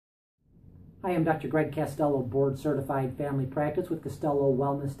Hi, I'm Dr. Greg Castello, Board Certified Family Practice with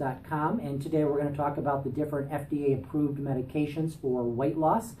CastelloWellness.com, and today we're going to talk about the different FDA-approved medications for weight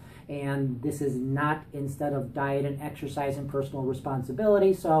loss. And this is not instead of diet and exercise and personal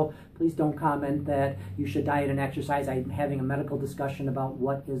responsibility, so please don't comment that you should diet and exercise. I'm having a medical discussion about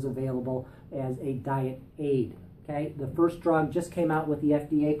what is available as a diet aid. Okay, the first drug just came out with the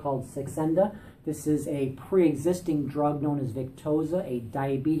FDA called Saxenda. This is a pre-existing drug known as Victoza, a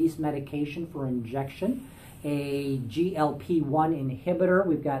diabetes medication for injection, a SGLT2 inhibitor.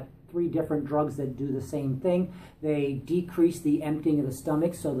 We've got 3 different drugs that do the same thing. They decrease the emptying of the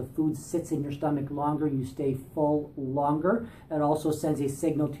stomach, so the food sits in your stomach longer, you stay full longer. It also sends a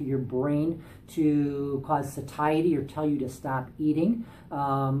signal to your brain to cause satiety or tell you to stop eating.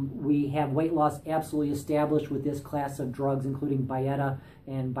 We have weight loss absolutely established with this class of drugs, including Byetta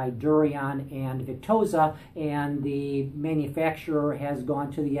and Bydureon and Victoza, and the manufacturer has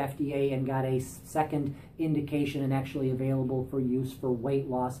gone to the FDA and got a second indication and actually available for use for weight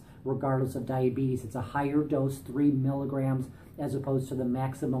loss regardless of diabetes. It's a higher dose, 3 milligrams, as opposed to the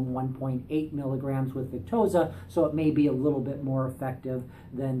maximum 1.8 milligrams with Victoza, so it may be a little bit more effective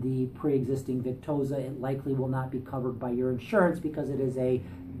than the pre-existing Victoza. It likely will not be covered by your insurance because it is a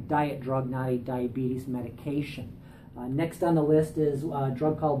diet drug, not a diabetes medication. Next on the list is a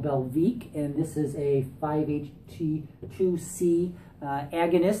drug called Belviq, and this is a 5-HT2C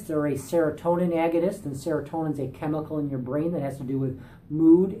agonist, or a serotonin agonist, and serotonin is a chemical in your brain that has to do with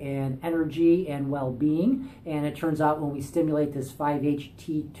mood and energy and well-being, and it turns out when we stimulate this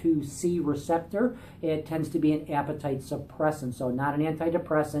 5-HT2C receptor, it tends to be an appetite suppressant, so not an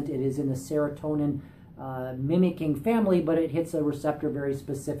antidepressant. It is in the serotonin mimicking family, but it hits a receptor very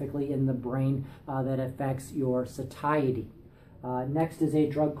specifically in the brain that affects your satiety. Next is a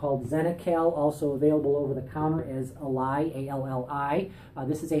drug called Xenical, also available over the counter as Alli, A-L-L-I.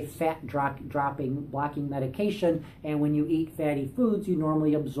 This is a fat blocking medication, and when you eat fatty foods, you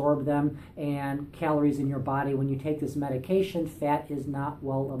normally absorb them and calories in your body. When you take this medication, fat is not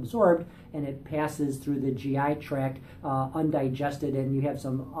well absorbed, and it passes through the GI tract undigested, and you have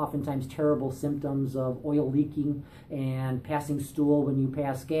some oftentimes terrible symptoms of oil leaking and passing stool when you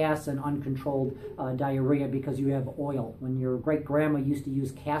pass gas, and uncontrolled diarrhea because you have oil. When your great-grandma used to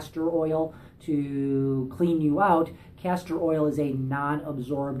use castor oil to clean you out, castor oil is a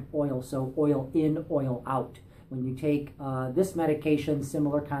non-absorbed oil, so oil in, oil out. When you take this medication,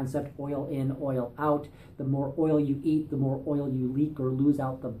 similar concept, oil in, oil out. The more oil you eat, the more oil you leak or lose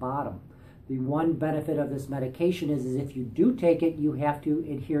out the bottom. The one benefit of this medication is if you do take it, you have to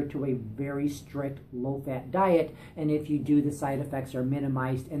adhere to a very strict low-fat diet, and if you do, the side effects are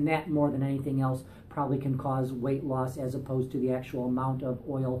minimized, and that more than anything else probably can cause weight loss as opposed to the actual amount of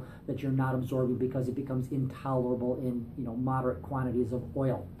oil that you're not absorbing because it becomes intolerable in moderate quantities of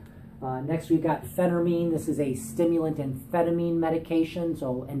oil. Next, we've got Phenternine. This is a stimulant amphetamine medication.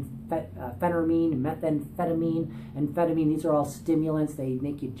 So Phenternine, methamphetamine, amphetamine, these are all stimulants. They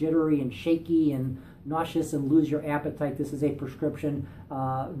make you jittery and shaky and nauseous and lose your appetite. This is a prescription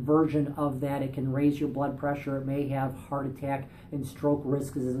version of that. It can raise your blood pressure. It may have heart attack and stroke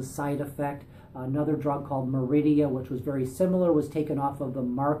risk as a side effect. Another drug called Meridia, which was very similar, was taken off of the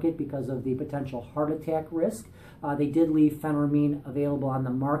market because of the potential heart attack risk. They did leave Phenternine available on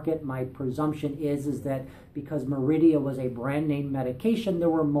the market. My presumption is that because Meridia was a brand name medication, there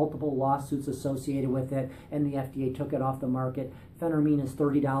were multiple lawsuits associated with it, and the FDA took it off the market. Phenternine is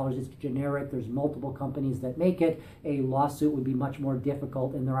 $30. It's generic. There's multiple companies that make it. A lawsuit would be much more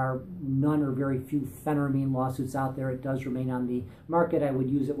difficult, and there are none or very few Phenternine lawsuits out there. It does remain on the market. I would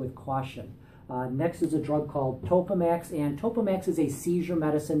use it with caution. Next is a drug called Topamax, and Topamax is a seizure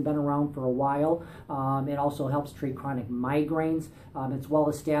medicine, been around for a while. It also helps treat chronic migraines. It's well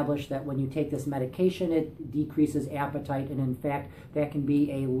established that when you take this medication, it decreases appetite, and in fact, that can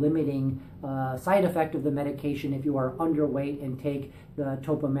be a limiting side effect of the medication. If you are underweight and take the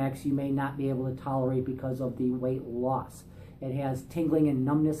Topamax, you may not be able to tolerate because of the weight loss. It has tingling and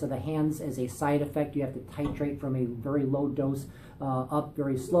numbness of the hands as a side effect. You have to titrate from a very low dose up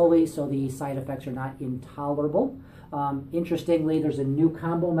very slowly, so the side effects are not intolerable. Interestingly, there's a new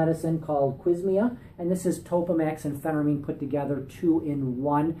combo medicine called Quizmia, and this is Topamax and Phenternine put together 2 in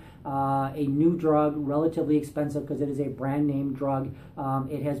 1. A new drug, relatively expensive because it is a brand name drug.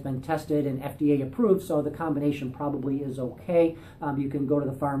 It has been tested and FDA approved, so the combination probably is okay. You can go to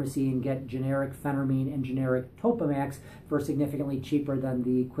the pharmacy and get generic Phenternine and generic Topamax for significantly cheaper than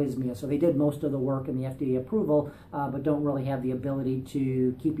the Quizmia. So they did most of the work in the FDA approval, but don't really have the ability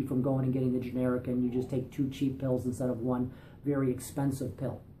to keep you from going and getting the generic, and you just take 2 cheap pills instead of 1 very expensive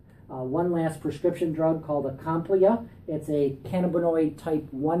pill. One last prescription drug called Acomplia. It's a cannabinoid type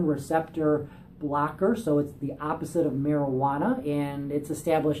 1 receptor blocker, so it's the opposite of marijuana, and it's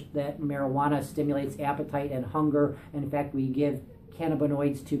established that marijuana stimulates appetite and hunger. In fact, we give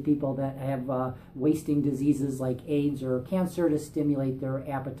cannabinoids to people that have wasting diseases like AIDS or cancer to stimulate their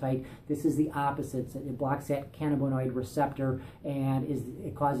appetite. This is the opposite. It blocks that cannabinoid receptor, and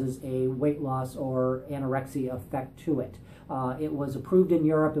it causes a weight loss or anorexia effect to it. It was approved in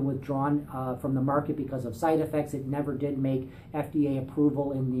Europe and withdrawn from the market because of side effects. It never did make FDA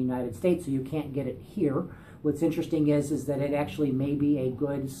approval in the United States, so you can't get it here. What's interesting is that it actually may be a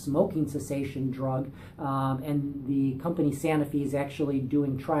good smoking cessation drug, and the company Sanofi is actually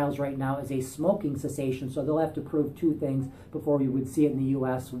doing trials right now as a smoking cessation, so they'll have to prove two things before we would see it in the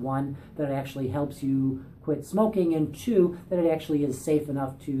U.S. One, that it actually helps you quit smoking, and two, that it actually is safe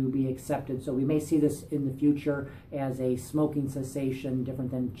enough to be accepted. So we may see this in the future as a smoking cessation, different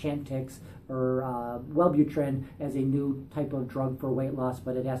than Chantix or Wellbutrin, as a new type of drug for weight loss,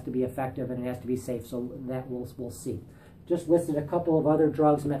 but it has to be effective and it has to be safe, so that we'll see. Just listed a couple of other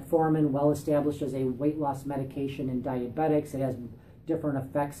drugs. Metformin, well established as a weight loss medication in diabetics. It has different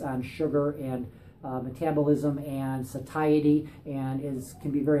effects on sugar and metabolism and satiety, and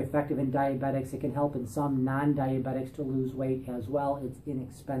can be very effective in diabetics. It can help in some non-diabetics to lose weight as well. It's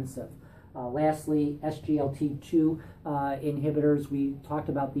inexpensive. Lastly, SGLT2 inhibitors. We talked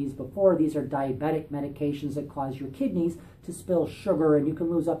about these before. These are diabetic medications that cause your kidneys to spill sugar, and you can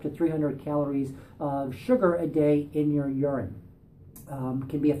lose up to 300 calories of sugar a day in your urine.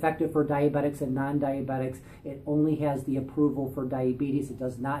 Can be effective for diabetics and non-diabetics. It only has the approval for diabetes. It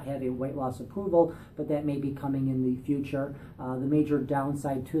does not have a weight loss approval, but that may be coming in the future. The major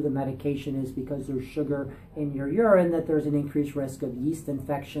downside to the medication is because there's sugar in your urine, that there's an increased risk of yeast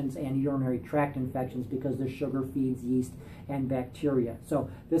infections and urinary tract infections because the sugar feeds yeast and bacteria. So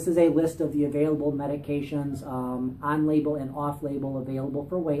this is a list of the available medications, on-label and off-label, available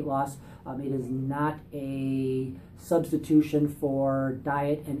for weight loss. It is not a substitution for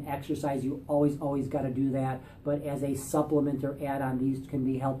diet and exercise. You always got to do that, but as a supplement or add-on, these can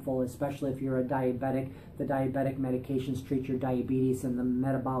be helpful, especially if you're a diabetic. The diabetic medications treat your diabetes and the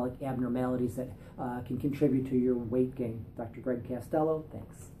metabolic abnormalities that can contribute to your weight gain. Dr. Greg Castello,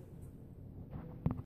 thanks.